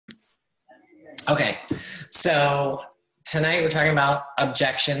Okay, so tonight we're talking about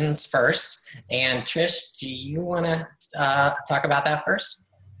objections first. And Trish, do you want to talk about that first?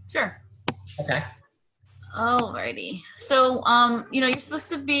 Sure. Okay. Alrighty. So, you're supposed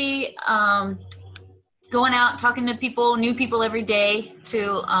to be going out, talking to people, new people every day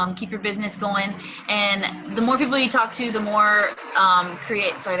to keep your business going. And the more people you talk to, the more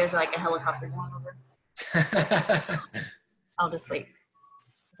sorry, there's like a helicopter going over. I'll just wait.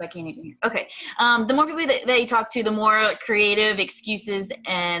 I can't even hear. Okay. The more people that you talk to, the more creative excuses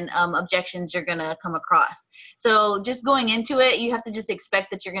and objections you're going to come across. So just going into it, you have to just expect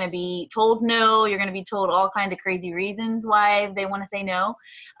that you're going to be told no. You're going to be told all kinds of crazy reasons why they want to say no.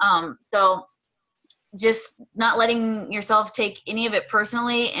 So just not letting yourself take any of it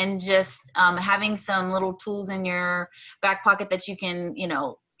personally, and just having some little tools in your back pocket that you can,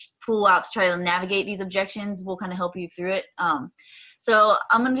 pull out to try to navigate these objections will kind of help you through it. So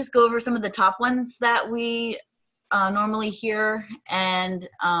I'm going to just go over some of the top ones that we normally hear, and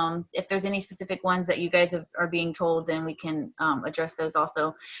if there's any specific ones that you guys are being told, then we can address those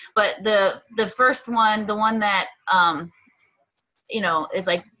also. But the first one, the one that is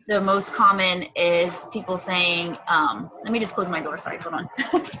like the most common, is people saying, let me just close my door, sorry, hold on.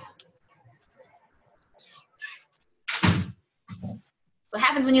 What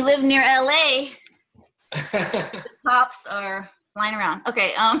happens when you live near LA? The cops are flying around.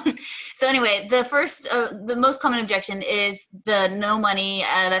 Okay. So anyway, the most common objection is the no money.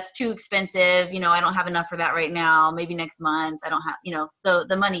 That's too expensive. I don't have enough for that right now. Maybe next month. I don't have,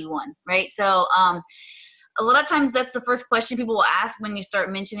 the money one, right? So, a lot of times that's the first question people will ask when you start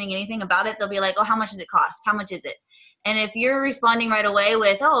mentioning anything about it. They'll be like, oh, how much does it cost? How much is it? And if you're responding right away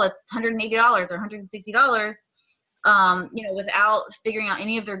with, oh, it's $180 or $160, without figuring out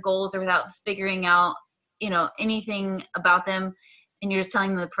any of their goals, or without figuring out, anything about them, and you're just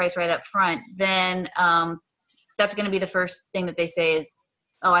telling them the price right up front, then that's going to be the first thing that they say is,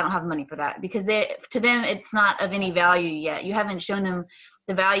 oh, I don't have money for that, because to them, it's not of any value yet. You haven't shown them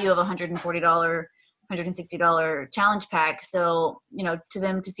the value of $140, $160 challenge pack. So, to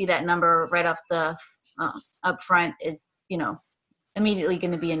them to see that number right off the up front is, immediately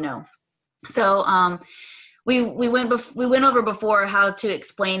going to be a no. So, we went over before how to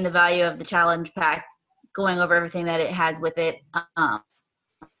explain the value of the challenge pack, going over everything that it has with it.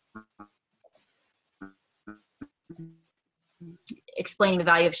 Explaining the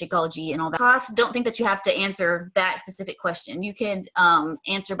value of Shakeology and all that. Cost, don't think that you have to answer that specific question. You can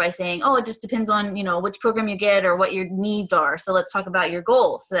answer by saying, oh, it just depends on, which program you get or what your needs are. So let's talk about your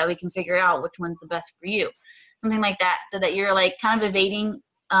goals so that we can figure out which one's the best for you. Something like that, so that you're like kind of evading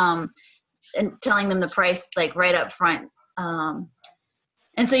and telling them the price like right up front.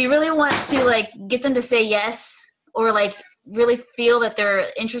 And so you really want to like get them to say yes, or like really feel that they're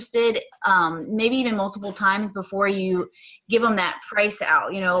interested, maybe even multiple times before you give them that price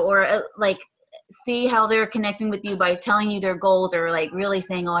out, or like see how they're connecting with you by telling you their goals, or like really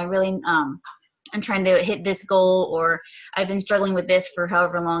saying, oh, I really, I'm trying to hit this goal, or I've been struggling with this for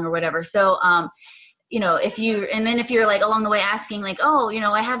however long or whatever. So, if you're like along the way asking like, oh,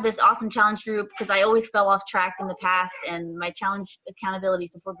 I have this awesome challenge group because I always fell off track in the past, and my challenge accountability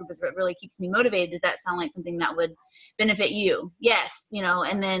support group is what really keeps me motivated. Does that sound like something that would benefit you? Yes.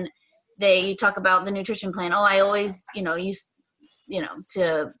 And then you talk about the nutrition plan. Oh, I always, used,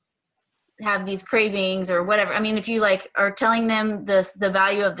 to have these cravings or whatever. I mean, if you like are telling them the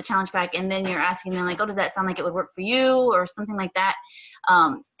value of the challenge pack, and then you're asking them like, oh, does that sound like it would work for you, or something like that,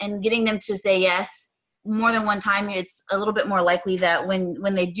 and getting them to say yes more than one time, it's a little bit more likely that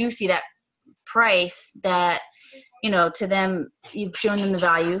when they do see that price, that to them, you've shown them the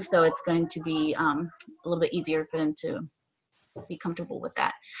value, so it's going to be a little bit easier for them to be comfortable with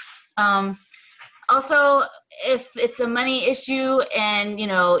that. Also, if it's a money issue and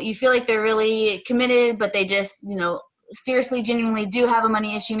you feel like they're really committed, but they just seriously, genuinely do have a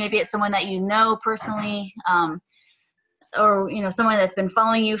money issue, maybe it's someone that personally, or someone that's been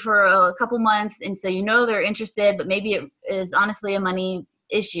following you for a couple months, and so they're interested, but maybe it is honestly a money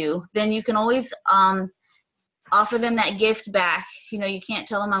issue, then you can always offer them that gift back. You can't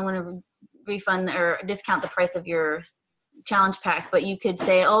tell them I want to refund or discount the price of your challenge pack, but you could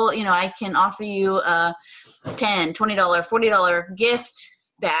say, oh, I can offer you a $10, $20, $40 gift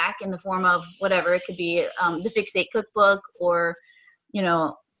back in the form of whatever. It could be the Fix8 cookbook, or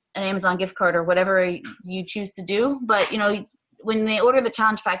an Amazon gift card, or whatever you choose to do. But, when they order the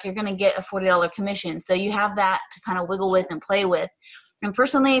challenge pack, you're going to get a $40 commission. So you have that to kind of wiggle with and play with. And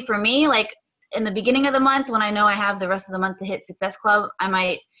personally, for me, like in the beginning of the month, when I know I have the rest of the month to hit Success Club, I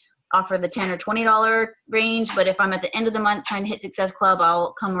might offer the $10 or $20 range, but if I'm at the end of the month trying to hit Success Club,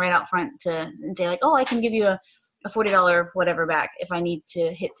 I'll come right out front and say like, oh, I can give you a $40 whatever back if I need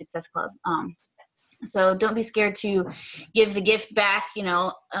to hit Success Club. So don't be scared to give the gift back,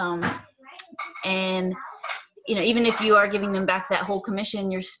 and even if you are giving them back that whole commission,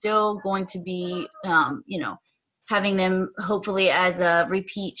 you're still going to be, having them hopefully as a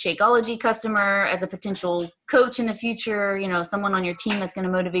repeat Shakeology customer, as a potential coach in the future, someone on your team that's going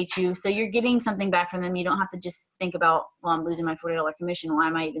to motivate you. So you're getting something back from them. You don't have to just think about, well, I'm losing my $40 commission. Why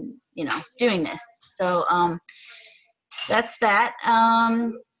am I even, doing this? So that's that.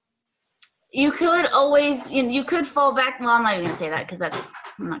 You could always, you could fall back. Well, I'm not even going to say that because I'm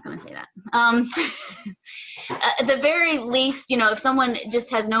not going to say that. At the very least, if someone just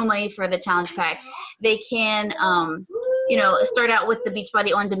has no money for the challenge pack, they can, start out with the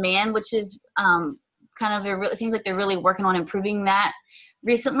Beachbody On Demand, which is it seems like they're really working on improving that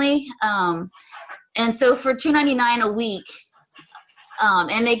recently. And so for $2.99 a week,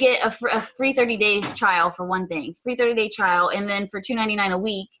 and they get a free 30 days trial for one thing, free 30-day trial. And then for $2.99 a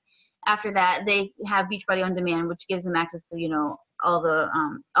week, after that, they have Beachbody On Demand, which gives them access to, all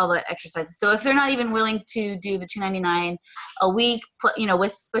the exercises. So if they're not even willing to do the $2.99 a week,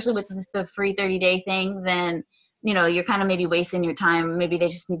 especially with the free 30-day thing, then, you're kind of maybe wasting your time. Maybe they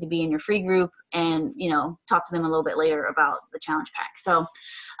just need to be in your free group and, talk to them a little bit later about the challenge pack. So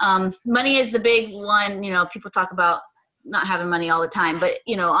money is the big one. People talk about not having money all the time, but,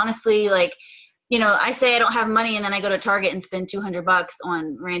 honestly, like, I say I don't have money and then I go to Target and spend $200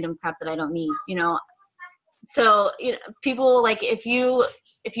 on random crap that I don't need, So, people, like, if you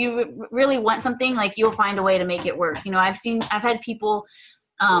really want something, like, you'll find a way to make it work. I've had people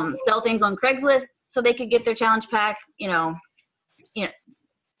sell things on Craigslist so they could get their challenge pack, have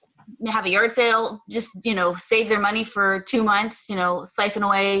a yard sale, just, save their money for 2 months, siphon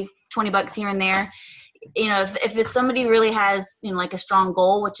away $20 here and there. If it's somebody really has, like a strong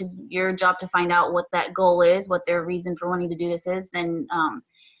goal, which is your job to find out what that goal is, what their reason for wanting to do this is, then,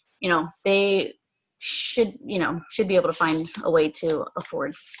 they should be able to find a way to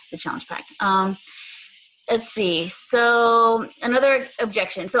afford the challenge pack. Let's see. So another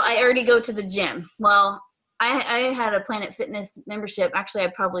objection. So I already go to the gym. Well, I had a Planet Fitness membership. Actually,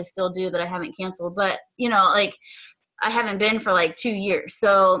 I probably still do that I haven't canceled, but, like, I haven't been for like 2 years.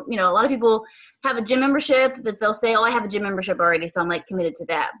 So, a lot of people have a gym membership that they'll say, oh, I have a gym membership already, so I'm like committed to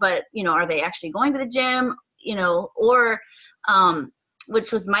that. But, are they actually going to the gym, or,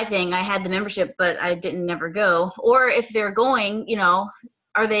 which was my thing. I had the membership, but I didn't never go. Or if they're going,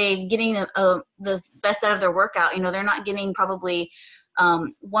 are they getting the best out of their workout? They're not getting probably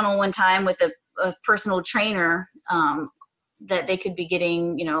one-on-one time with a personal trainer that they could be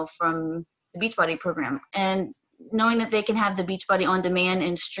getting, from the Beachbody program. And knowing that they can have the Beachbody On Demand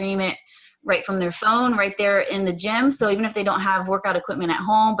and stream it right from their phone right there in the gym. So even if they don't have workout equipment at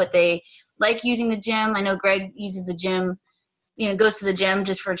home, but they like using the gym, I know Greg uses the gym, goes to the gym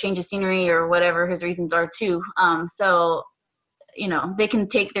just for a change of scenery or whatever his reasons are too. So, they can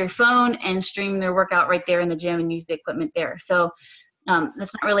take their phone and stream their workout right there in the gym and use the equipment there. So that's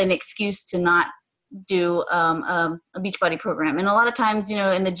not really an excuse to not do a Beachbody program. And a lot of times,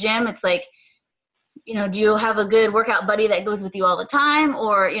 in the gym, it's like, do you have a good workout buddy that goes with you all the time?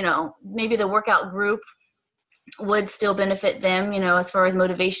 Or, maybe the workout group would still benefit them, as far as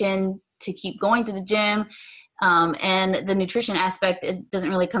motivation to keep going to the gym. And the nutrition aspect doesn't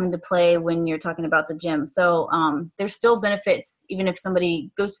really come into play when you're talking about the gym. So there's still benefits, even if somebody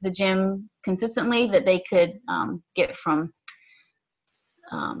goes to the gym consistently, that they could get from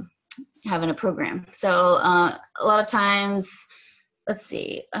having a program. So a lot of times, let's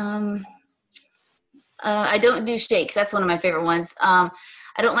see, I don't do shakes. That's one of my favorite ones. I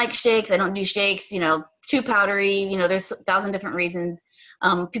don't like shakes. I don't do shakes, too powdery. There's 1,000 different reasons.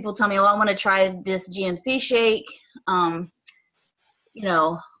 People tell me, well, I want to try this GMC shake, and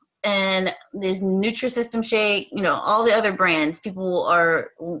this Nutrisystem shake, all the other brands people are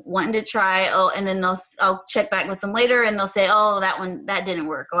wanting to try. Oh, and then I'll check back with them later and they'll say, oh, that didn't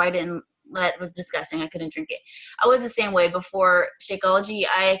work. Oh, that was disgusting. I couldn't drink it. I was the same way before Shakeology.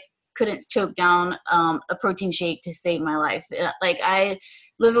 I couldn't choke down a protein shake to save my life. Like, I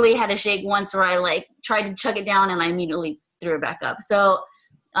literally had a shake once where I tried to chug it down and I immediately threw it back up. So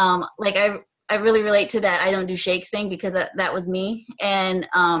I really relate to that I don't do shakes thing, because that was me. And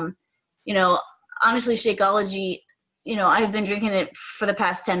honestly, Shakeology, I've been drinking it for the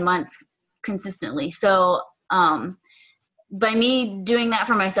past 10 months consistently. So by me doing that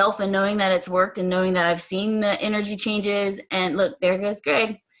for myself and knowing that it's worked and knowing that I've seen the energy changes, and look, there goes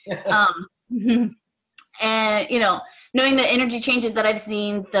Greg. And knowing the energy changes that I've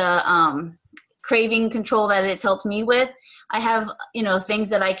seen, the craving control that it's helped me with, I have, things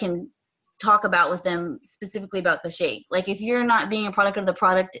that I can talk about with them specifically about the shake. Like if you're not being a product of the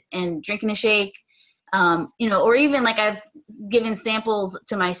product and drinking the shake, or even like I've given samples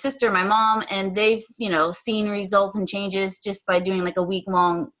to my sister, my mom, and they've, seen results and changes just by doing like a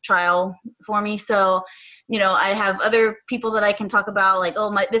week-long trial for me. So, I have other people that I can talk about, like,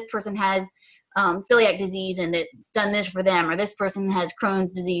 oh, this person has celiac disease and it's done this for them, or this person has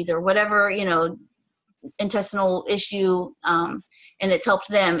Crohn's disease or whatever, intestinal issue, and it's helped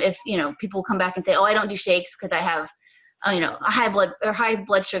them. If, people come back and say, oh, I don't do shakes because I have, a high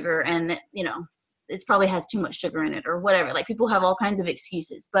blood sugar and, it probably has too much sugar in it or whatever. Like people have all kinds of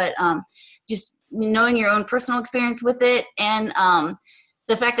excuses, but just knowing your own personal experience with it, and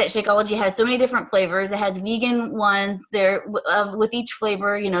the fact that Shakeology has so many different flavors. It has vegan ones there with each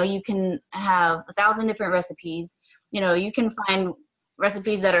flavor. You can have 1,000 different recipes. You can find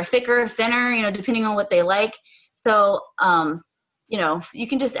recipes that are thicker, thinner, depending on what they like. So, you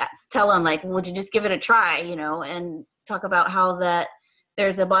can just tell them, like, would you just give it a try, and talk about how that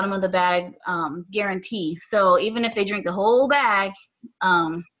there's a bottom of the bag guarantee. So even if they drink the whole bag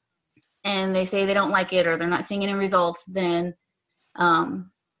and they say they don't like it or they're not seeing any results, then,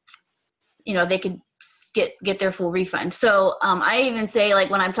 they could get their full refund. So I even say, like,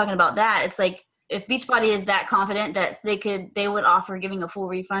 when I'm talking about that, it's like, if Beachbody is that confident that they would offer giving a full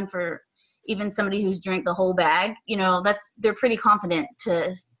refund for even somebody who's drank the whole bag, they're pretty confident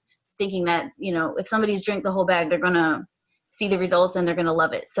to thinking that, if somebody's drank the whole bag, they're going to see the results and they're going to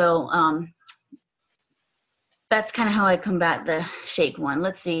love it. So that's kind of how I combat the shake one.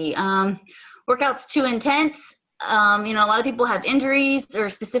 Let's see. Workouts too intense. A lot of people have injuries or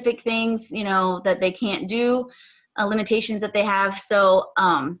specific things, that they can't do, limitations that they have. So,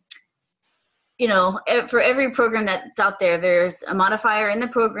 for every program that's out there, there's a modifier in the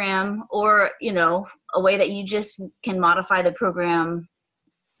program, or, a way that you just can modify the program,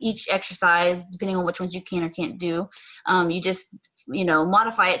 each exercise, depending on which ones you can or can't do. You just,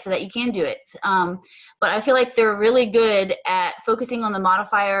 modify it so that you can do it. But I feel like they're really good at focusing on the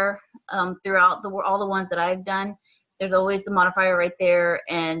modifier throughout all the ones that I've done. There's always the modifier right there.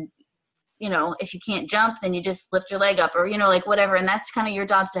 And, if you can't jump, then you just lift your leg up, or, like whatever. And that's kind of your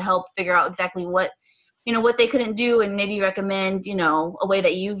job to help figure out exactly what they couldn't do, and maybe recommend, a way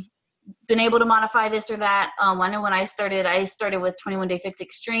that you've been able to modify this or that. I know when I started with 21 Day Fix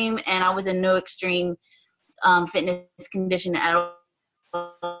Extreme, and I was in no extreme fitness condition at all.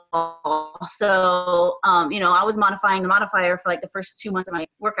 So, I was modifying the modifier for like the first 2 months of my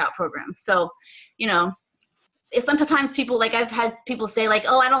workout program. So, sometimes people, like, I've had people say, like,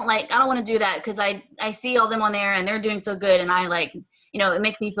 oh, I don't want to do that because I see all them on there and they're doing so good, and I, like, it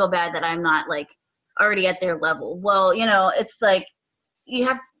makes me feel bad that I'm not, like, already at their level. Well, it's like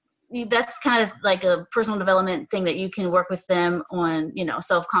that's kind of like a personal development thing that you can work with them on,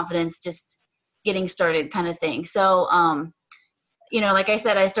 self-confidence, just getting started kind of thing. So, like I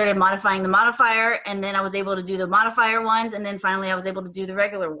said, I started modifying the modifier, and then I was able to do the modifier ones, and then finally I was able to do the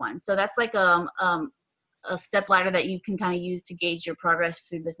regular ones. So that's like a step ladder that you can kind of use to gauge your progress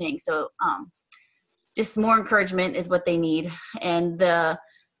through the thing. So just more encouragement is what they need, and the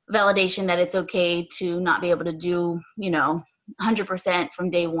validation that it's okay to not be able to do 100% from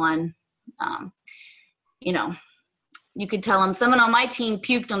day one. You could tell them, someone on my team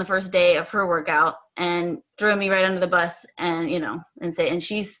puked on the first day of her workout and threw me right under the bus, and and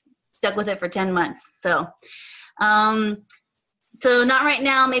she's stuck with it for 10 months. So so not right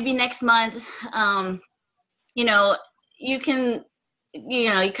now, maybe next month. You can,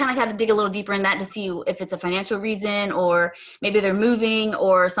 you kind of got to dig a little deeper in that to see if it's a financial reason, or maybe they're moving,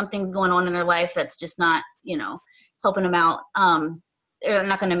 or something's going on in their life that's just not, helping them out. They're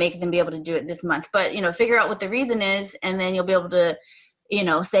not going to make them be able to do it this month, but, figure out what the reason is, and then you'll be able to,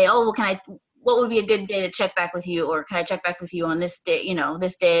 say, oh, well, what would be a good day to check back with you? Or can I check back with you on this day,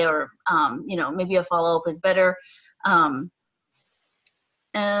 this day, or, maybe a follow-up is better.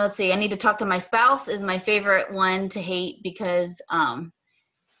 Let's see, I need to talk to my spouse is my favorite one to hate, because,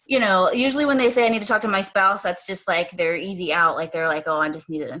 usually when they say I need to talk to my spouse, that's just like they're easy out. Like they're like, oh, I just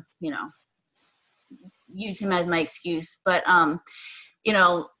need to, use him as my excuse. But, I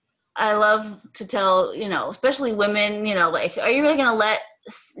love to tell, especially women, like, are you really going to let,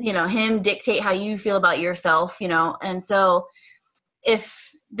 him dictate how you feel about yourself, And so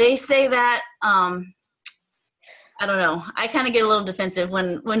if they say that, I don't know. I kind of get a little defensive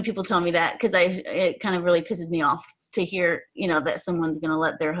when people tell me that, because it kind of really pisses me off to hear, that someone's going to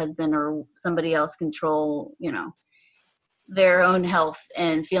let their husband or somebody else control, their own health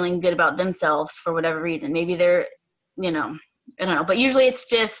and feeling good about themselves for whatever reason. Maybe they're you know, I don't know, but usually it's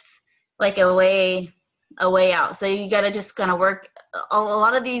just like a way out. So you got to just kind of work a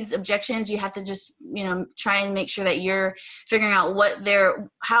lot of these objections. You have to just, you know, try and make sure that you're figuring out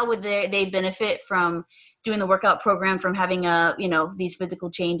how would they benefit from doing the workout program, from having you know, these physical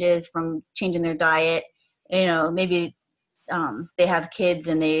changes, from changing their diet. You know, maybe they have kids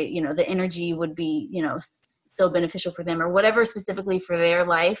and they, you know, the energy would be, you know, so beneficial for them, or whatever specifically for their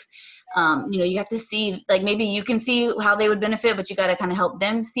life. You know, you have to see, like, maybe you can see how they would benefit, but you got to kind of help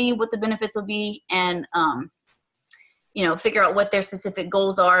them see what the benefits will be, and you know, figure out what their specific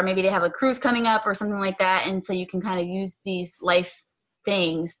goals are. Maybe they have a cruise coming up or something like that, and so you can kind of use these life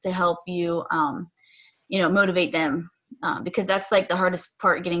things to help you, you know, motivate them, because that's like the hardest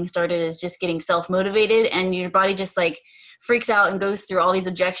part getting started, is just getting self-motivated, and your body just like freaks out and goes through all these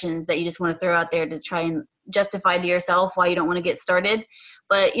objections that you just want to throw out there to try and justify to yourself why you don't want to get started.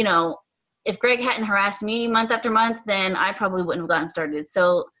 But, you know, if Greg hadn't harassed me month after month, then I probably wouldn't have gotten started.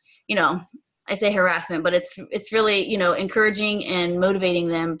 So, you know, I say harassment, but it's really, you know, encouraging and motivating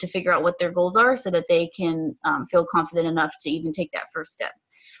them to figure out what their goals are, so that they can feel confident enough to even take that first step.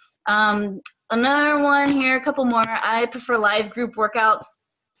 Another one here, a couple more. I prefer live group workouts.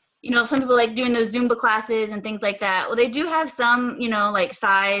 You know, some people like doing those Zumba classes and things like that. Well, they do have some, you know, like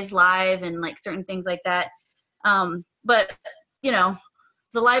size live and like certain things like that. But, you know,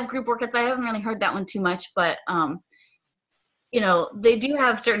 the live group workouts, I haven't really heard that one too much, but, you know, they do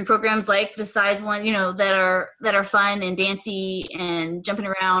have certain programs like the size one, you know, that are fun and dancy and jumping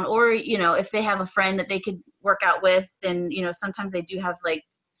around. Or, you know, if they have a friend that they could work out with, then, you know, sometimes they do have like,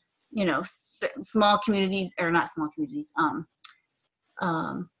 you know, small communities, or not small communities,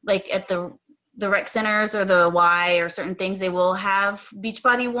 like at the rec centers or the Y or certain things, they will have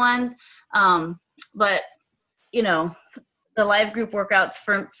Beachbody ones. But, you know, the live group workouts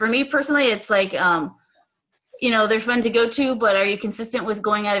for me personally, it's like, you know, they're fun to go to, but are you consistent with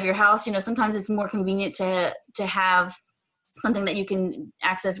going out of your house? You know, sometimes it's more convenient to have something that you can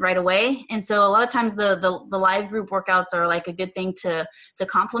access right away. And so a lot of times the live group workouts are like a good thing to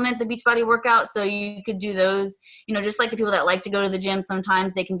complement the Beachbody workout. So you could do those, you know, just like the people that like to go to the gym,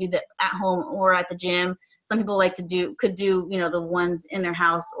 sometimes they can do that at home or at the gym. Some people could do, you know, the ones in their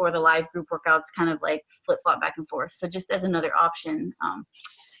house, or the live group workouts kind of like flip flop back and forth. So just as another option.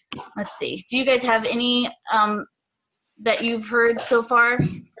 Let's see. Do you guys have any that you've heard so far that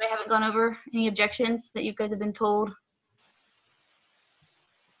I haven't gone over? Any objections that you guys have been told?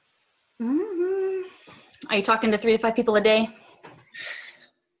 Mm-hmm. Are you talking to 3 to 5 people a day?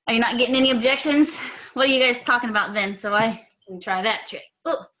 Are you not getting any objections? What are you guys talking about then? So I can try that trick.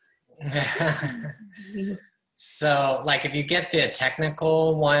 Oh. So, like, if you get the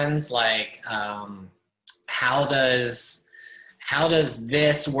technical ones, like, how does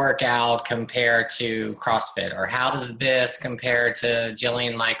this workout compare to CrossFit, or how does this compare to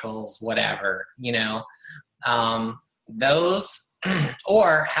Jillian Michaels, whatever, you know, those.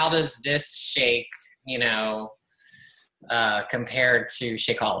 Or how does this shake, you know, compared to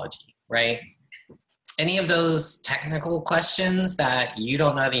Shakeology, right? Any of those technical questions that you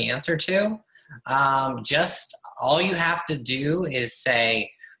don't know the answer to, just all you have to do is say,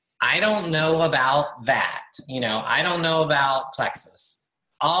 I don't know about that. You know, I don't know about plexus.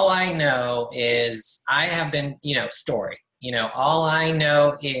 All I know is I have been, you know, story. You know, all I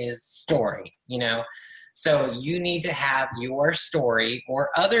know is story, you know. So you need to have your story or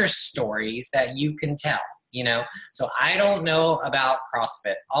other stories that you can tell, you know. So I don't know about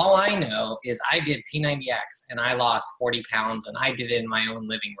CrossFit. All I know is I did P90X and I lost 40 pounds, and I did it in my own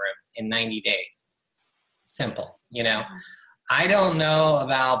living room in 90 days. Simple, you know. I don't know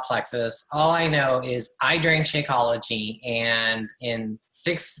about plexus. All I know is I drank Shakeology, and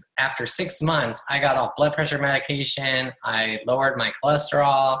after 6 months, I got off blood pressure medication. I lowered my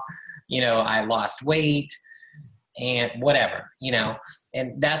cholesterol. You know, I lost weight and whatever, you know,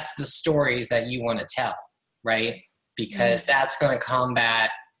 and that's the stories that you want to tell, right? Because that's going to combat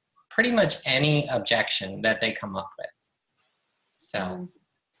pretty much any objection that they come up with. So,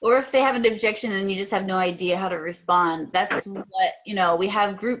 or if they have an objection and you just have no idea how to respond, that's what, you know, we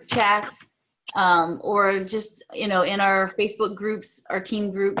have group chats, or just, you know, in our Facebook groups, our team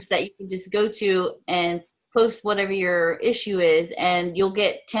groups that you can just go to and post whatever your issue is, and you'll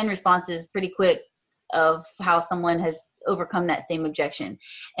get 10 responses pretty quick of how someone has overcome that same objection.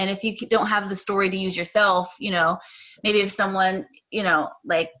 And if you don't have the story to use yourself, you know, maybe if someone, you know,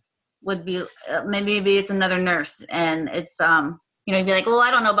 like would be, maybe it's another nurse, and it's, you know, you'd be like, well,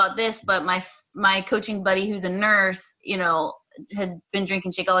 I don't know about this, but my coaching buddy who's a nurse, you know, has been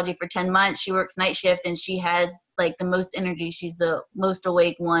drinking Shakeology for 10 months. She works night shift and she has like the most energy. She's the most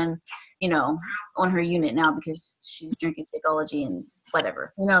awake one, you know, on her unit now because she's drinking Shakeology and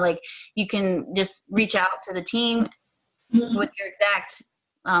whatever. You know, like you can just reach out to the team with your exact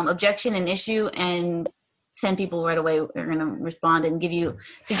objection and issue, and 10 people right away are going to respond and give you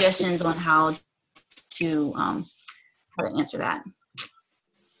suggestions on how to answer that.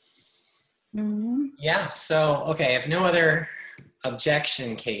 Mm-hmm. Yeah. So, okay, if no other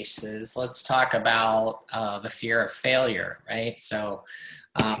objection cases, let's talk about the fear of failure, right? So,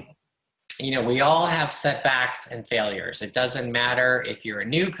 you know, we all have setbacks and failures. It doesn't matter if you're a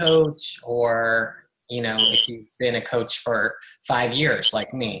new coach or, you know, if you've been a coach for 5 years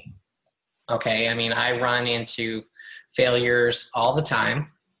like me. Okay. I mean, I run into failures all the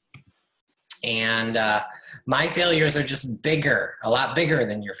time. And my failures are just bigger, a lot bigger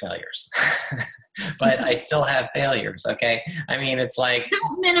than your failures. But I still have failures, okay? I mean, it's like...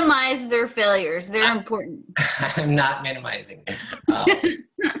 Don't minimize their failures. They're important. I'm not minimizing.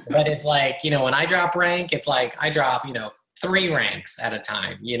 But it's like, you know, when I drop rank, it's like I drop, you know, 3 ranks at a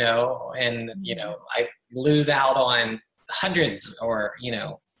time, you know? And, you know, I lose out on hundreds or, you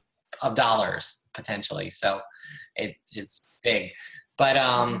know, of dollars potentially. So it's big.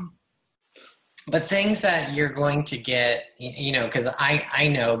 But things that you're going to get, you know, because I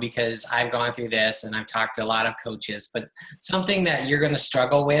know because I've gone through this and I've talked to a lot of coaches, but something that you're going to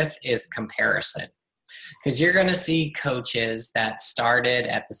struggle with is comparison. Because you're going to see coaches that started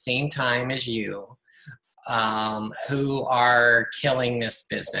at the same time as you who are killing this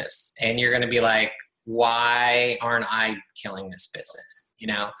business. And you're going to be like, why aren't I killing this business? You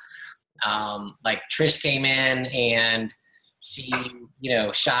know, like Trish came in and she, you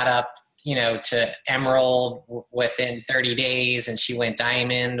know, shot up, you know, to emerald within 30 days and she went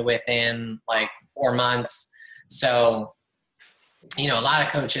diamond within like 4 months. So, you know, a lot of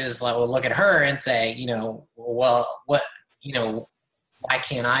coaches will look at her and say, you know, well, what, you know, why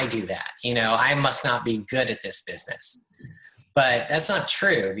can't I do that? You know, I must not be good at this business. But that's not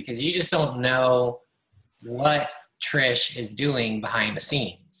true because you just don't know what Trish is doing behind the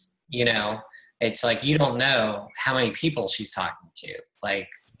scenes. You know, it's like you don't know how many people she's talking to. Like,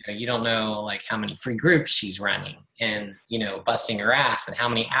 you don't know like how many free groups she's running and, you know, busting her ass and how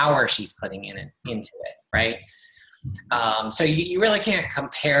many hours she's putting into it. Right. So you really can't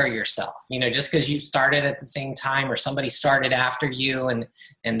compare yourself, you know, just because you started at the same time or somebody started after you and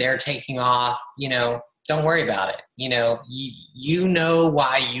they're taking off, you know, don't worry about it. You know, you know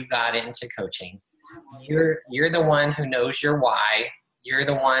why you got into coaching. You're the one who knows your why. You're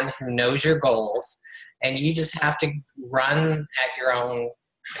the one who knows your goals, and you just have to run at your own.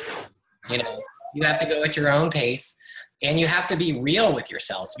 You know, you have to go at your own pace, and you have to be real with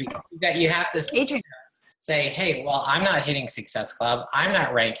yourselves because you have to say, hey, well, I'm not hitting Success Club. I'm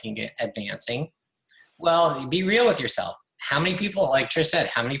not ranking advancing. Well, be real with yourself. How many people, like Trish said,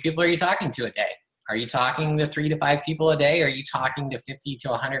 how many people are you talking to a day? Are you talking to 3 to 5 people a day? Are you talking to 50 to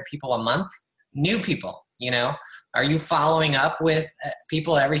 100 people a month? New people, you know? Are you following up with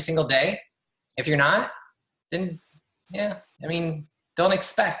people every single day? If you're not, then, yeah, I mean, don't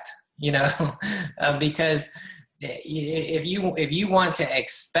expect, you know, because if you want to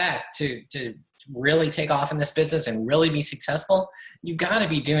expect to really take off in this business and really be successful, you got to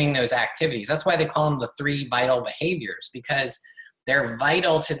be doing those activities. That's why they call them the 3 vital behaviors, because they're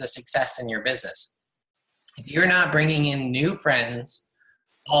vital to the success in your business. If you're not bringing in new friends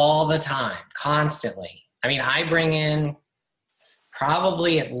all the time, constantly, I mean, I bring in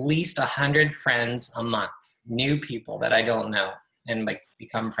probably at least 100 friends a month, new people that I don't know and like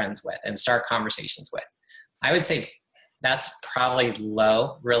become friends with and start conversations with. I would say that's probably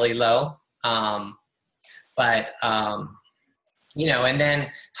low, really low. You know, and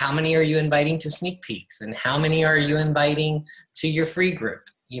then how many are you inviting to sneak peeks and how many are you inviting to your free group,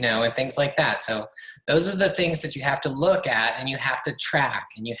 you know, and things like that. So those are the things that you have to look at and you have to track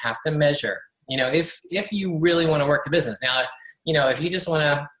and you have to measure, you know, if you really want to work the business. Now, you know, if you just want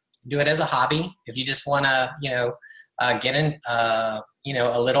to do it as a hobby, if you just want to, you know, get in, you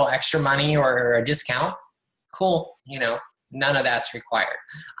know, a little extra money or a discount, cool. You know, none of that's required.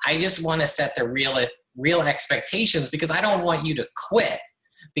 I just want to set the real expectations because I don't want you to quit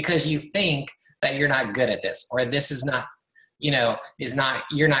because you think that you're not good at this or this is not, you know,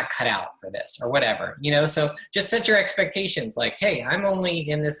 you're not cut out for this or whatever, you know? So just set your expectations like, hey, I'm only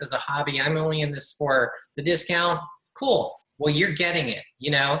in this as a hobby. I'm only in this for the discount. Cool. Well, you're getting it,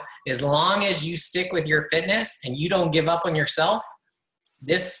 you know, as long as you stick with your fitness and you don't give up on yourself,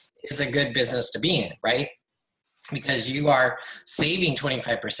 this is a good business to be in, right? because you are saving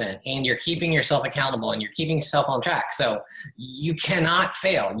 25% and you're keeping yourself accountable and you're keeping yourself on track. So you cannot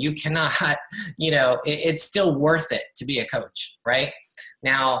fail. You cannot, it's still worth it to be a coach, right?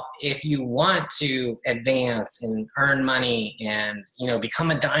 Now, if you want to advance and earn money and,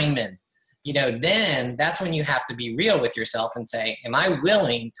 become a diamond, then that's when you have to be real with yourself and say, am I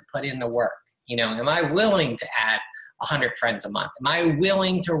willing to put in the work? Am I willing to add 100 friends a month? Am I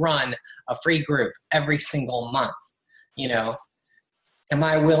willing to run a free group every single month? Am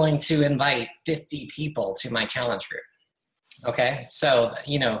I willing to invite 50 people to my challenge group? Okay. So,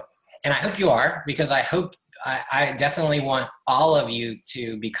 and I hope you are, because I definitely want all of you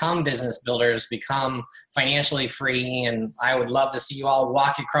to become business builders, become financially free. And I would love to see you all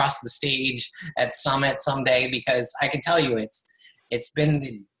walk across the stage at Summit someday, because I can tell you it's been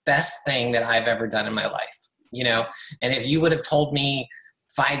the best thing that I've ever done in my life. And if you would have told me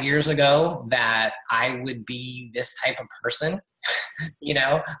 5 years ago that I would be this type of person,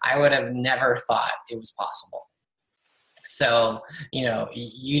 I would have never thought it was possible. So,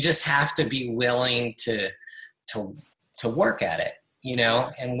 you just have to be willing to work at it,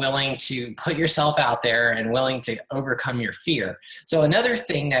 and willing to put yourself out there and willing to overcome your fear. So another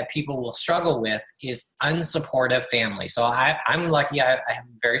thing that people will struggle with is unsupportive family. So I'm lucky. I have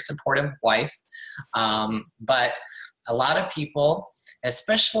a very supportive wife. But a lot of people,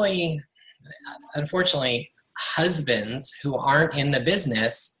 especially, unfortunately, husbands who aren't in the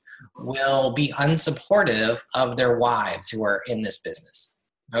business, will be unsupportive of their wives who are in this business.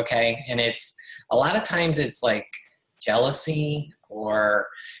 Okay. And a lot of times it's like jealousy, or,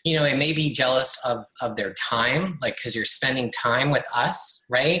 it may be jealous of their time, like, because you're spending time with us,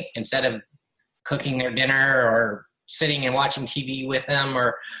 right? Instead of cooking their dinner or sitting and watching TV with them,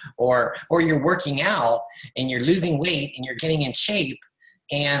 or you're working out and you're losing weight and you're getting in shape.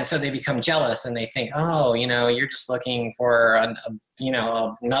 And so they become jealous and they think, oh, you're just looking for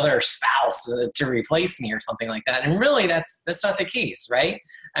another spouse to replace me or something like that. And really that's not the case, right?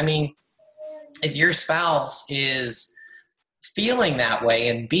 I mean, if your spouse is feeling that way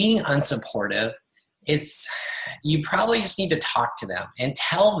and being unsupportive, you probably just need to talk to them and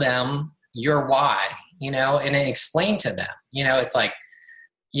tell them your why, and explain to them, it's like,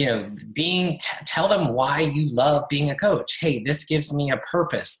 tell them why you love being a coach. Hey, this gives me a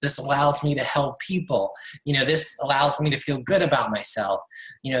purpose. This allows me to help people. This allows me to feel good about myself.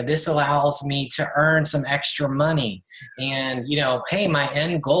 This allows me to earn some extra money. And, hey, my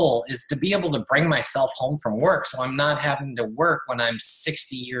end goal is to be able to bring myself home from work, so I'm not having to work when I'm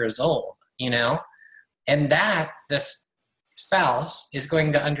 60 years old, and that this spouse is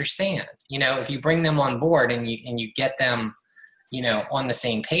going to understand, if you bring them on board and you get them, on the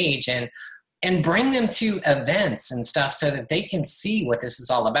same page, and bring them to events and stuff so that they can see what this is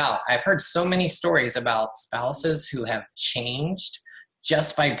all about. I've heard so many stories about spouses who have changed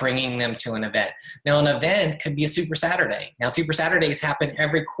just by bringing them to an event. Now, an event could be a Super Saturday. Now, Super Saturdays happen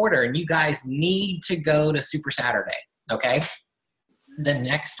every quarter, and you guys need to go to Super Saturday, okay? The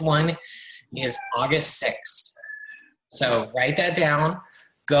next one is August 6th. So write that down.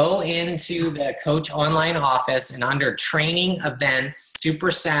 Go into the Coach Online office, and under Training Events,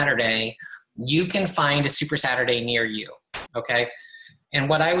 Super Saturday, you can find a Super Saturday near you, okay? And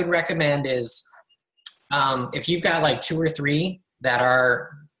what I would recommend is if you've got like 2 or 3 that are,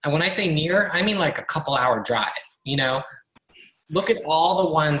 and when I say near, I mean like a couple-hour drive, Look at all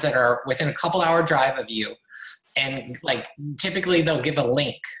the ones that are within a couple-hour drive of you, and like typically they'll give a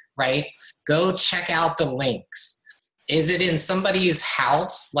link, right? Go check out the links. Is it in somebody's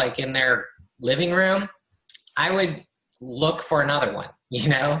house, like in their living room? I would look for another one,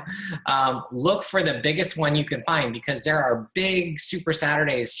 look for the biggest one you can find, because there are big Super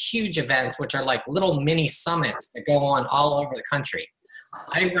Saturdays, huge events, which are like little mini summits that go on all over the country.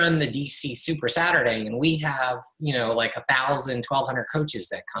 I run the DC Super Saturday, and we have, like 1,000, 1,200 coaches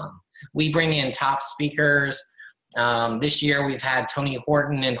that come. We bring in top speakers. This year we've had Tony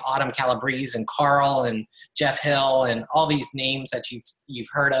Horton and Autumn Calabrese and Carl and Jeff Hill and all these names that you've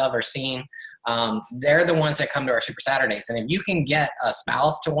heard of or seen. They're the ones that come to our Super Saturdays. And if you can get a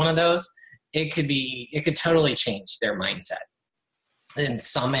spouse to one of those, it could totally change their mindset. And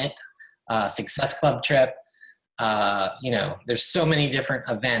Summit, Success Club trip, there's so many different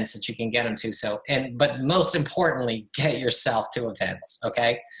events that you can get them to. But most importantly, get yourself to events.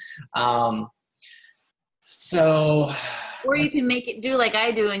 Okay. Or you can do like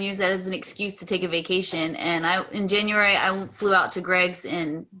I do and use that as an excuse to take a vacation. And in January, I flew out to Greg's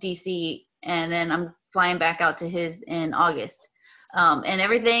in DC, and then I'm flying back out to his in August. And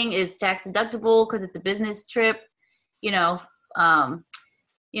everything is tax deductible because it's a business trip.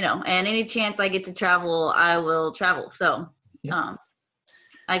 you know, and any chance I get to travel, I will travel. So,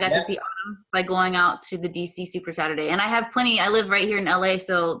 I got to see autumn by going out to the DC Super Saturday. And I have plenty, I live right here in LA,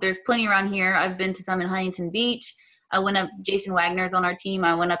 so there's plenty around here. I've been to some in Huntington Beach. I went up, Jason Wagner's on our team.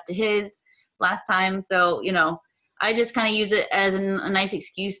 I went up to his last time. So, you know, I just kind of use it as a nice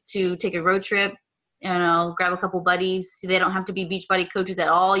excuse to take a road trip, you know, grab a couple buddies. They don't have to be beach buddy coaches at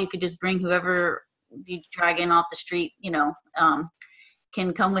all. You could just bring whoever you drag in off the street, you know,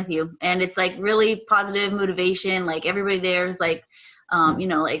 can come with you. And it's like really positive motivation. Like everybody there is like, you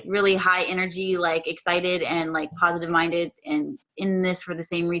know, like really high energy, like excited and like positive minded and in this for the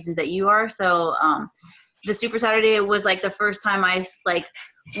same reasons that you are. So the Super Saturday was like the first time I like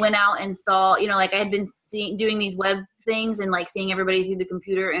went out and saw, you know, like I had been doing these web things and like seeing everybody through the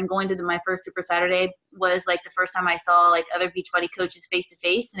computer, and going to my first Super Saturday was like the first time I saw like other Beachbody coaches face to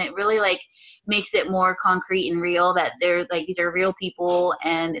face. And it really like makes it more concrete and real that they're like, these are real people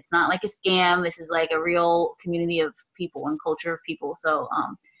and it's not like a scam. This is like a real community of people and culture of people. So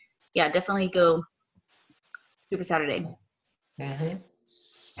yeah, definitely go Super Saturday. Mm-hmm.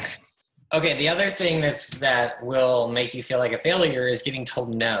 Okay, the other thing that will make you feel like a failure is getting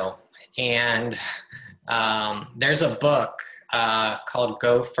told no. And there's a book called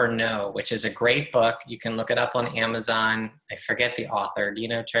Go for No, which is a great book. You can look it up on Amazon. I forget the author. Do you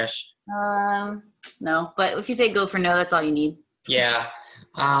know, Trish? No, but if you say go for no, that's all you need. Yeah.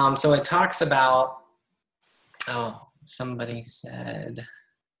 So it talks about, oh, somebody said.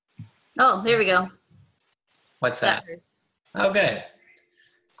 Oh, there we go. What's that? Oh, good.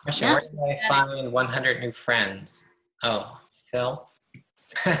 Question, Yeah. where do I find 100 new friends? Oh, Phil?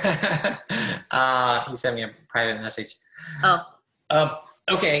 He sent me a private message. Oh.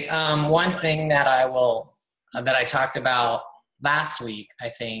 Okay, one thing that I talked about last week, I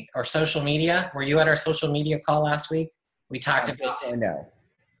think, or social media. Were you at our social media call last week? We talked about. No.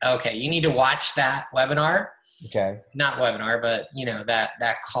 Okay, you need to watch that webinar. Okay. Not webinar, but you know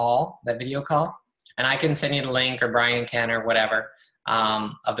that call, that video call, and I can send you the link, or Brian can, or whatever,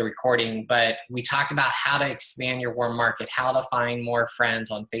 of the recording. But we talked about how to expand your warm market, how to find more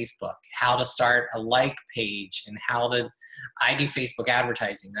friends on Facebook, how to start a like page, and I do Facebook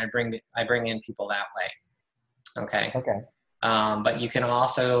advertising. I bring in people that way. Okay. Okay. But you can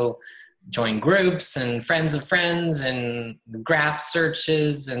also join groups and friends of friends and graph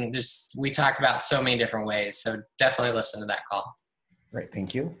searches, and we talked about so many different ways. So definitely listen to that call. Great.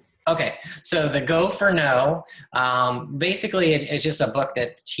 Thank you. Okay, so the Go for No, basically it's just a book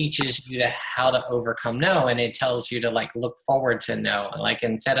that teaches you how to overcome no, and it tells you to like look forward to no. Like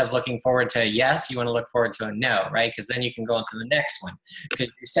instead of looking forward to a yes, you want to look forward to a no, right? Because then you can go on to the next one, because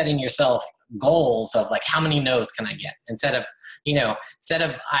you're setting yourself goals of like, how many no's can I get? Instead of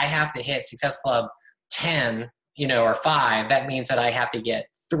I have to hit Success Club 10, or 5, that means that I have to get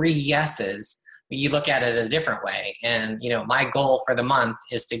 3 yeses. You look at it a different way. And, my goal for the month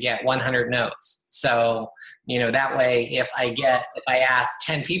is to get 100 no's. So, that way, if I ask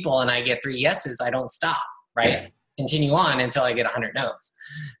 10 people and I get 3 yeses, I don't stop, right? Continue on until I get 100 no's,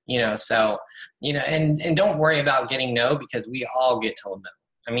 so, and don't worry about getting no, because we all get told no.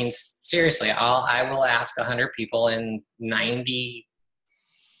 I mean, seriously, I will ask 100 people and 95%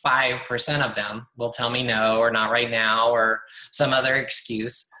 of them will tell me no, or not right now, or some other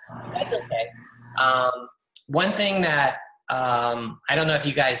excuse. That's okay. One thing that I don't know if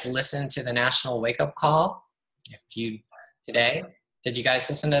you guys listened to the National Wake Up Call today. Did you guys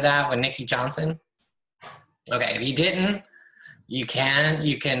listen to that with Nikki Johnson? Okay, if you didn't, you can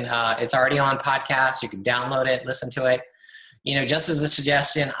it's already on podcast. You can download it, listen to it. Just as a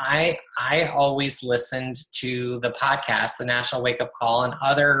suggestion, I always listened to the podcast, the National Wake Up Call, and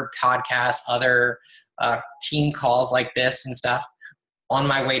other podcasts, other team calls like this and stuff, on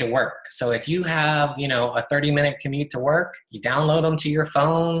my way to work. So if you have, a 30-minute commute to work, you download them to your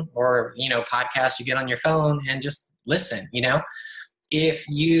phone, or, podcast you get on your phone and just listen, If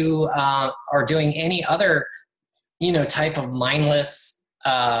you are doing any other, type of mindless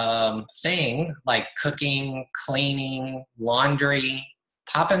thing like cooking, cleaning, laundry,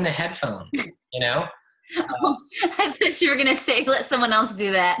 pop in the headphones, I thought you were going to say, let someone else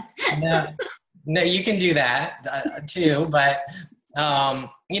do that. No, you can do that too, but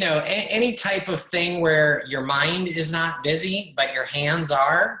any type of thing where your mind is not busy, but your hands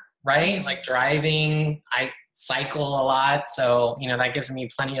are, right? Like driving, I cycle a lot. So, that gives me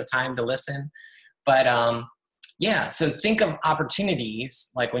plenty of time to listen. But, so think of opportunities,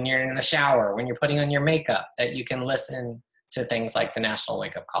 like when you're in the shower, when you're putting on your makeup, that you can listen to things like the National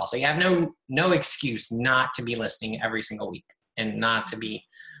Wake Up Call. So you have no excuse not to be listening every single week, and not to be,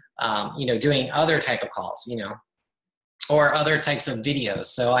 doing other type of calls, or other types of videos.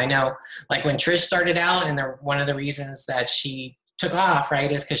 So I know, like when Trish started out, and one of the reasons that she took off,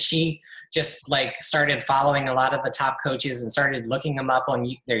 right, is because she just like started following a lot of the top coaches and started looking them up on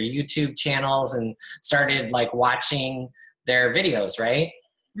their YouTube channels and started like watching their videos, right?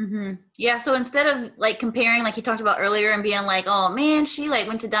 Mm-hmm. Yeah. So instead of like comparing, like you talked about earlier, and being like, oh man, she like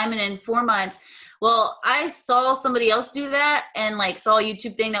went to Diamond in 4 months. Well, I saw somebody else do that, and like saw a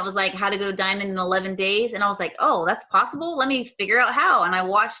YouTube thing that was like how to go to Diamond in 11 days. And I was like, oh, that's possible. Let me figure out how. And I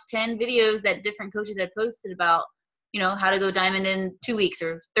watched 10 videos that different coaches had posted about, how to go Diamond in 2 weeks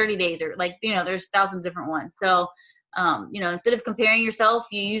or 30 days, or like, there's thousands of different ones. So, instead of comparing yourself,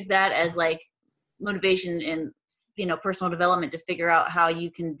 you use that as like motivation and, personal development to figure out how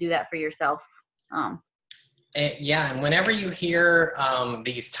you can do that for yourself. And whenever you hear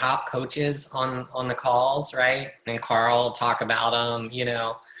these top coaches on the calls, right, and Carl talk about them,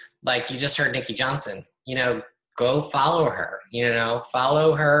 like you just heard Nikki Johnson, go follow her,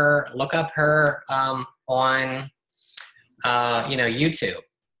 look up her on, YouTube.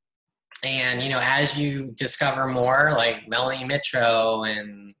 And, as you discover more, like Melanie Mitro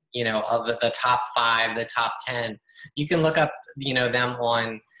and, of the top 5, the top 10, you can look up, them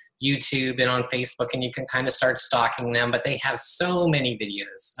on YouTube and on Facebook, and you can kind of start stalking them. But they have so many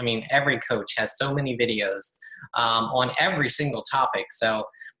videos. I mean, every coach has so many videos on every single topic. So,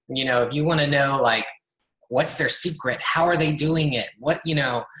 if you want to know, like, what's their secret? How are they doing it? What,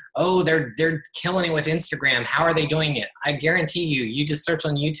 oh, they're killing it with Instagram. How are they doing it? I guarantee you just search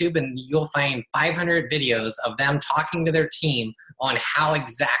on YouTube and you'll find 500 videos of them talking to their team on how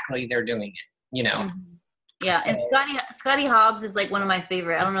exactly they're doing it, Mm-hmm. Yeah. So, and Scotty Hobbs is like one of my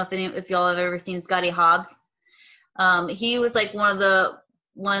favorite. I don't know if y'all have ever seen Scotty Hobbs. He was like one of the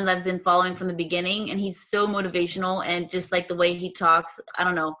ones I've been following from the beginning, and he's so motivational, and just like the way he talks, I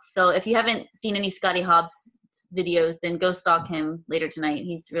don't know. So if you haven't seen any Scotty Hobbs videos, then go stalk him later tonight.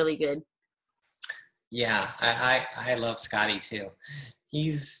 He's really good. Yeah, I love Scotty too.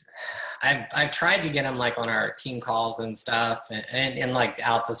 I've tried to get him like on our team calls and stuff, and like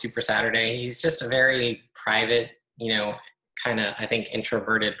out to Super Saturday. He's just a very private, kind of, I think,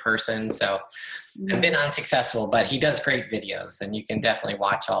 introverted person. So I've been unsuccessful, but he does great videos, and you can definitely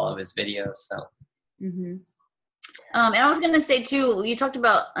watch all of his videos. So. Mm-hmm. And I was going to say too, you talked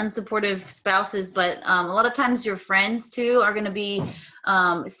about unsupportive spouses, but a lot of times your friends too are going to be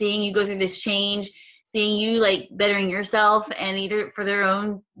seeing you go through this change, seeing you like bettering yourself, and either for their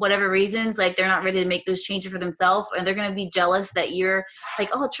own whatever reasons, like they're not ready to make those changes for themselves, and they're going to be jealous that you're like,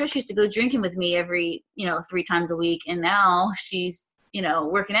 oh, Trish used to go drinking with me every 3 times a week, and now she's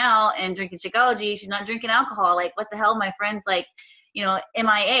working out and drinking Shakeology. She's not drinking alcohol. Like, what the hell? My friend's like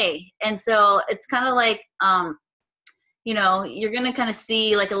MIA. And so it's kind of like you're going to kind of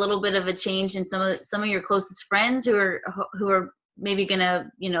see like a little bit of a change in some of your closest friends who are maybe going to,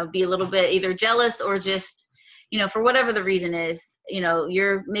 be a little bit either jealous or just, for whatever the reason is,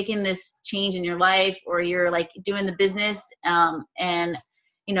 you're making this change in your life, or you're like doing the business, and,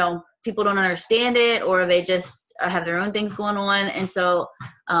 people don't understand it, or they just have their own things going on. And so,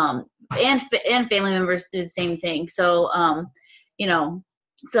 and family members do the same thing. So,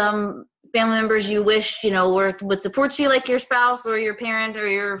 some family members you wish, would support you like your spouse or your parent or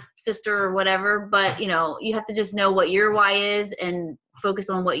your sister or whatever. But, you have to just know what your why is and focus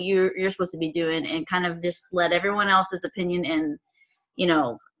on what you're supposed to be doing, and kind of just let everyone else's opinion and,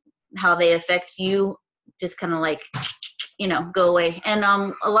 how they affect you just kind of like, go away. And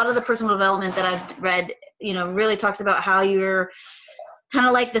a lot of the personal development that I've read, really talks about how you're kind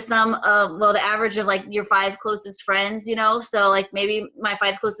of like the sum of, the average of like your 5 closest friends, so like maybe my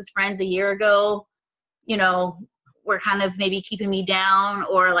 5 closest friends a year ago, were kind of maybe keeping me down,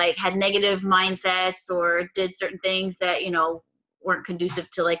 or like had negative mindsets, or did certain things that, weren't conducive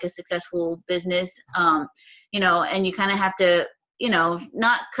to like a successful business, and you kind of have to,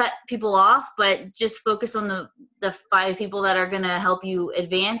 not cut people off, but just focus on the 5 people that are going to help you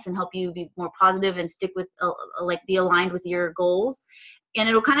advance and help you be more positive and stick with, like be aligned with your goals. And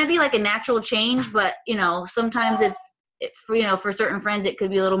it'll kind of be like a natural change, but, sometimes for certain friends, it could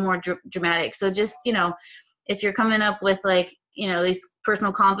be a little more dramatic. So just, if you're coming up with like, these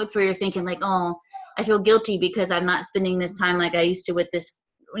personal conflicts where you're thinking like, oh, I feel guilty because I'm not spending this time like I used to with this,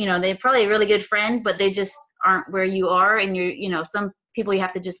 they're probably a really good friend, but they just aren't where you are. And you're, some people you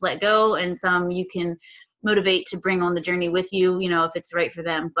have to just let go, and some you can motivate to bring on the journey with you, if it's right for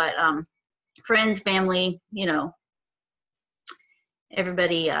them. But friends, family,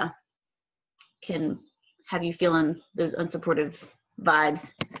 everybody can have you feeling those unsupportive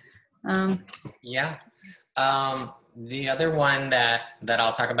vibes. Yeah. the other one that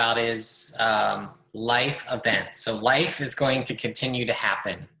I'll talk about is life events. So life is going to continue to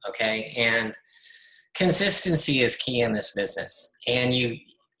happen, okay? And consistency is key in this business. And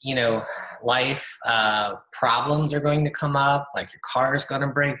you know, life problems are going to come up, like your car is going to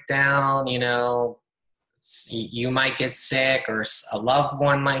break down, you know, you might get sick, or a loved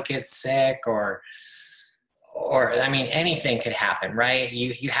one might get sick, or I mean, anything could happen, right?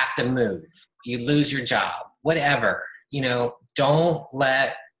 You have to move, you lose your job, whatever, you know. Don't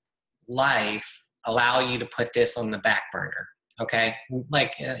let life allow you to put this on the back burner. Okay.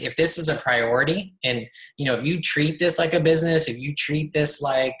 Like if this is a priority, and, you know, if you treat this like a business, if you treat this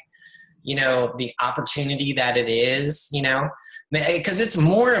like, you know, the opportunity that it is, you know, because it's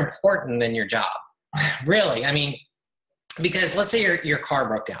more important than your job, really. I mean, because let's say your car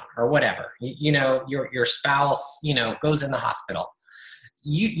broke down or whatever, you know, your spouse, you know, goes in the hospital.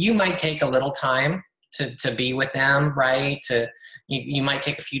 You might take a little time to be with them, right? You might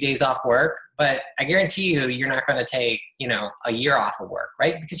take a few days off work, but I guarantee you're not going to take, you know, a year off of work,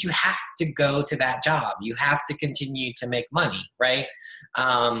 right? Because you have to go to that job. You have to continue to make money, right?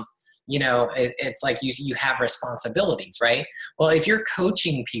 You know, it's like you have responsibilities, right? Well, if you're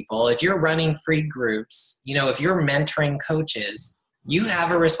coaching people, if you're running free groups, you know, if you're mentoring coaches, you have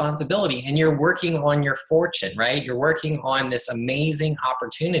a responsibility, and you're working on your fortune, right? You're working on this amazing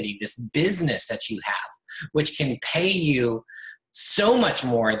opportunity, this business that you have, which can pay you so much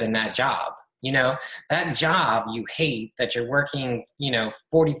more than that job. You know, that job you hate, that you're working, you know,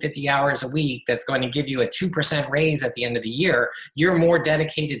 40, 50 hours a week, that's going to give you a 2% raise at the end of the year. You're more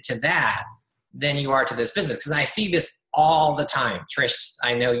dedicated to that than you are to this business. Because I see this all the time. Trish,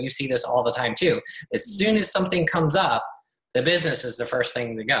 I know you see this all the time too. As soon as something comes up, the business is the first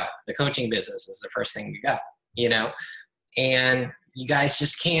thing to go. The coaching business is the first thing to go, you know? And you guys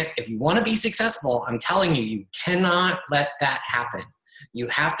just can't, if you want to be successful, I'm telling you, you cannot let that happen. You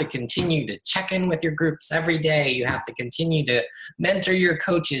have to continue to check in with your groups every day. You have to continue to mentor your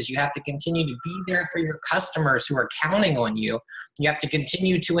coaches. You have to continue to be there for your customers who are counting on you. You have to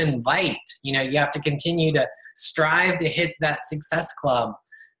continue to invite, you know, you have to continue to strive to hit that success club,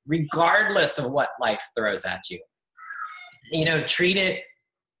 regardless of what life throws at you. You know, treat it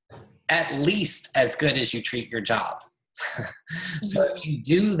at least as good as you treat your job. So if you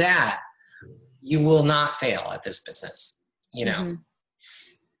do that, you will not fail at this business, you know. Mm-hmm.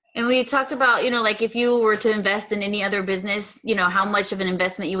 And we talked about, you know, like if you were to invest in any other business, you know, how much of an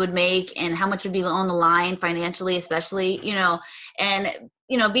investment you would make and how much would be on the line financially, especially, you know, and,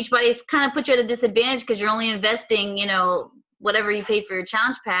 you know, Beachbody kind of put you at a disadvantage because you're only investing, you know, whatever you paid for your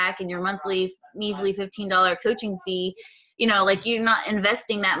challenge pack and your monthly measly $15 coaching fee, you know, like you're not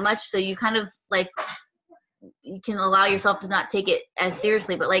investing that much. So you kind of like, you can allow yourself to not take it as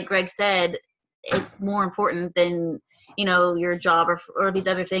seriously. But like Greg said, it's more important than, you know, your job or these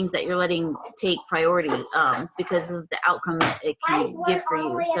other things that you're letting take priority because of the outcome that it can give for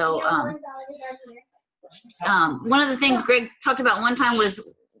you. So one of the things Greg talked about one time was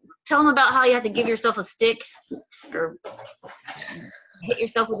tell him about how you have to give yourself a stick or hit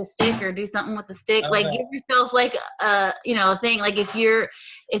yourself with a stick or do something with the stick. Like give yourself like you know, a thing. Like if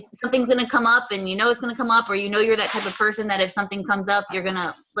something's going to come up and you know it's going to come up, or you know you're that type of person that if something comes up, you're going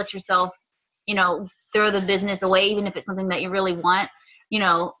to let yourself, you know, throw the business away, even if it's something that you really want, you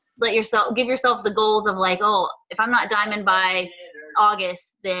know, give yourself the goals of like, oh, if I'm not diamond by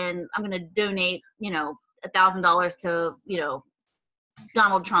August, then I'm going to donate, you know, $1,000 to, you know,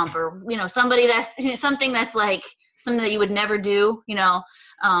 Donald Trump, or, you know, somebody that's, you know, something that's like something that you would never do, you know,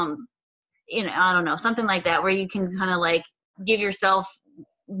 I don't know, something like that, where you can kind of like give yourself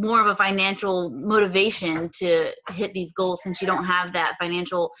more of a financial motivation to hit these goals, since you don't have that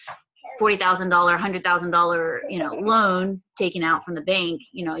financial $40,000, $100,000, you know, loan taken out from the bank.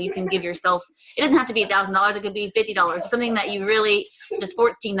 You know, you can give yourself, it doesn't have to be $1,000. It could be $50, something that you really, the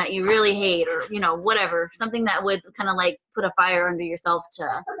sports team that you really hate, or, you know, whatever, something that would kind of like put a fire under yourself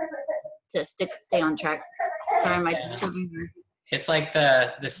to stay on track. Sorry, my children here. It's like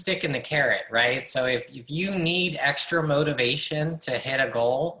the stick and the carrot, right? So if you need extra motivation to hit a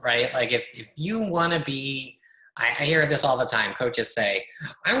goal, right? Like if you want to be, I hear this all the time. Coaches say,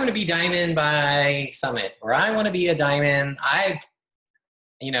 I want to be diamond by Summit, or I want to be a diamond. I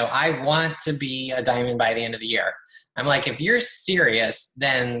want to be a diamond by the end of the year. I'm like, if you're serious,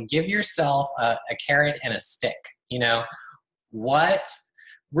 then give yourself a carrot and a stick. You know, what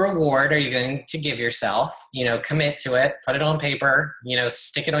reward are you going to give yourself? You know, commit to it, put it on paper, you know,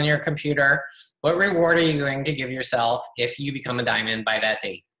 stick it on your computer. What reward are you going to give yourself if you become a diamond by that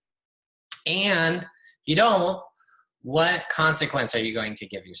date? And if you don't, what consequence are you going to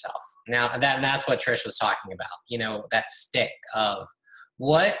give yourself? Now, that's what Trish was talking about, you know, that stick of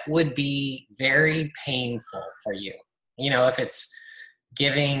what would be very painful for you. You know, if it's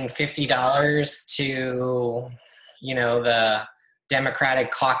giving $50 to, you know, the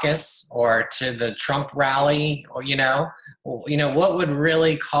Democratic caucus or to the Trump rally, or, you know, what would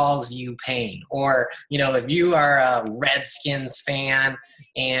really cause you pain? Or, you know, if you are a Redskins fan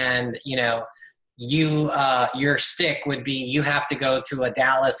and, you know, your stick would be you have to go to a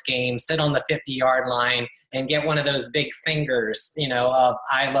Dallas game, sit on the 50-yard line and get one of those big fingers, you know, of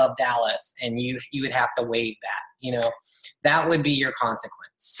I love Dallas, and you would have to wave that, you know, that would be your consequence.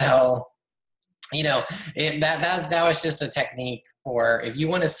 So, you know, that was just a technique for if you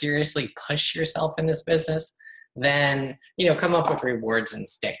want to seriously push yourself in this business, then, you know, come up with rewards and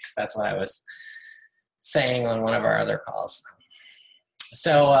sticks. That's what I was saying on one of our other calls.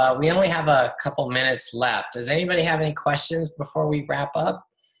 So we only have a couple minutes left. Does anybody have any questions before we wrap up?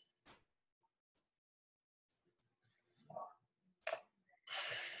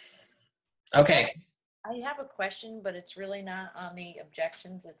 Okay. I have a question, but it's really not on the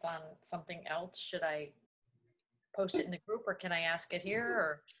objections. It's on something else. Should I post it in the group, or can I ask it here?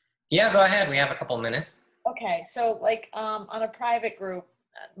 Or yeah, go ahead. We have a couple minutes. Okay, so like on a private group,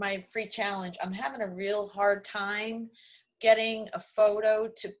 my free challenge, I'm having a real hard time getting a photo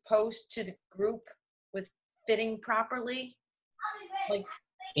to post to the group with fitting properly. Like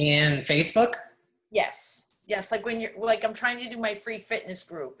in Facebook? Yes. Like when you're like, I'm trying to do my free fitness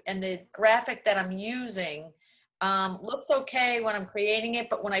group, and the graphic that I'm using looks okay when I'm creating it,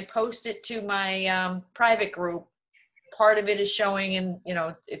 but when I post it to my private group, part of it is showing, and you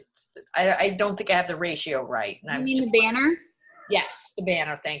know, I don't think I have the ratio right. And you mean the banner? Yes, the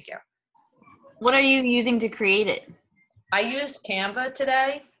banner. Thank you. What are you using to create it? I used Canva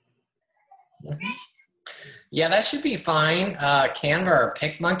today. Mm-hmm. Yeah, that should be fine. Canva or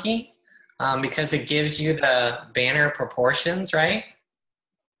PicMonkey. Because it gives you the banner proportions, right?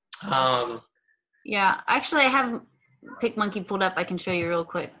 Yeah, actually I have PicMonkey pulled up. I can show you real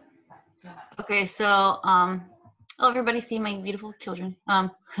quick. Okay, so, oh, everybody see my beautiful children.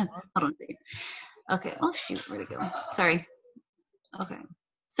 Hold on a second. Okay, oh shoot, where'd it go? Sorry. Okay.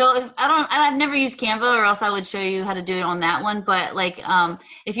 So if I've never used Canva, or else I would show you how to do it on that one. But like,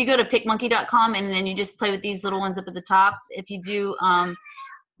 if you go to PicMonkey.com and then you just play with these little ones up at the top, if you do,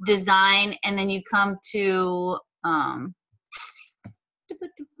 design, and then you come to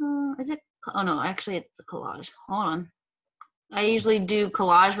is it, oh no, actually it's the collage. Hold on, I usually do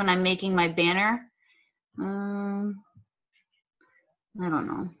collage when I'm making my banner. I don't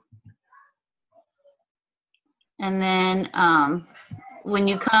know. And then when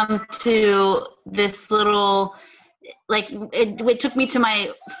you come to this little, like it took me to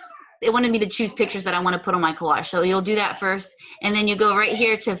my, it wanted me to choose pictures that I want to put on my collage. So you'll do that first, and then you go right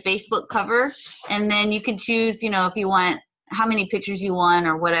here to Facebook cover, and then you can choose, you know, if you want how many pictures you want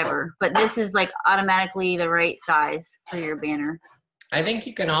or whatever. But this is like automatically the right size for your banner. I think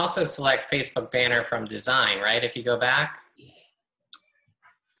you can also select Facebook banner from design, right? If you go back,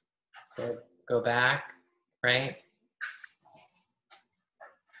 go back, right?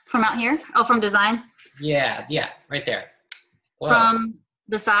 From out here? Oh, from design? Yeah, right there. Whoa. From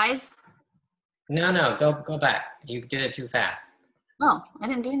the size? No, go back. You did it too fast. Oh, I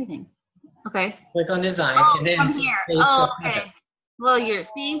didn't do anything. Okay. Click on design, and then from here. Facebook oh, okay. cover. Well,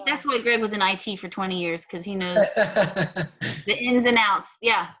 see, that's why Greg was in IT for 20 years, because he knows the ins and outs.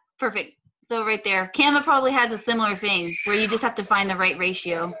 Yeah, perfect. So right there. Canva probably has a similar thing where you just have to find the right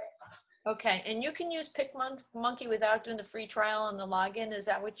ratio. Okay, and you can use PicMonkey without doing the free trial and the login. Is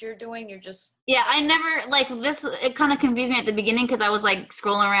that what you're doing? You're just... Yeah, I never, like this, it kind of confused me at the beginning because I was like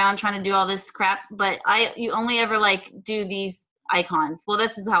scrolling around trying to do all this crap, but you only ever like do these icons. Well,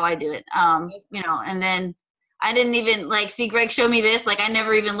 this is how I do it. You know, and then I didn't even like see Greg show me this. Like I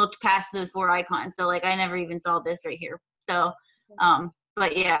never even looked past those 4 icons. So like I never even saw this right here. So,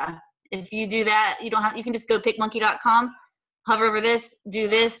 but yeah, if you do that, you can just go to PicMonkey.com. hover over this, do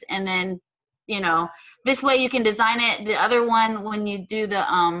this, and then, you know, this way you can design it. The other one, when you do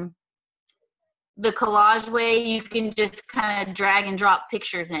the collage way, you can just kind of drag and drop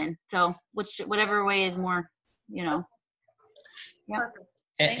pictures in. So whatever way is more, you know. Yeah.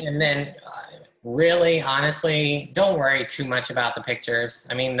 And then really, honestly, don't worry too much about the pictures.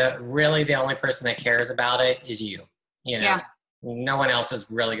 I mean, really the only person that cares about it is you. You know, yeah. No one else is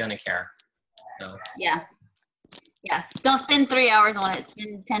really going to care. So. Yeah. Yeah, don't spend 3 hours on it.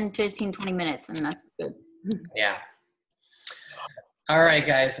 Spend 10, 15, 20 minutes, and that's good. Yeah. All right,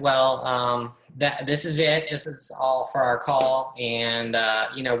 guys. Well, this is it. This is all for our call. And,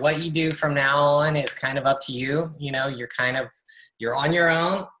 you know, what you do from now on is kind of up to you. You know, you're on your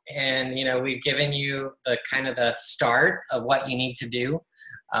own, and, you know, we've given you the kind of the start of what you need to do.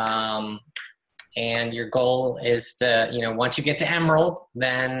 And your goal is to, you know, once you get to Emerald,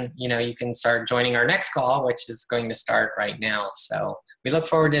 then, you know, you can start joining our next call, which is going to start right now. So we look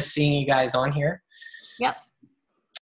forward to seeing you guys on here. Yep.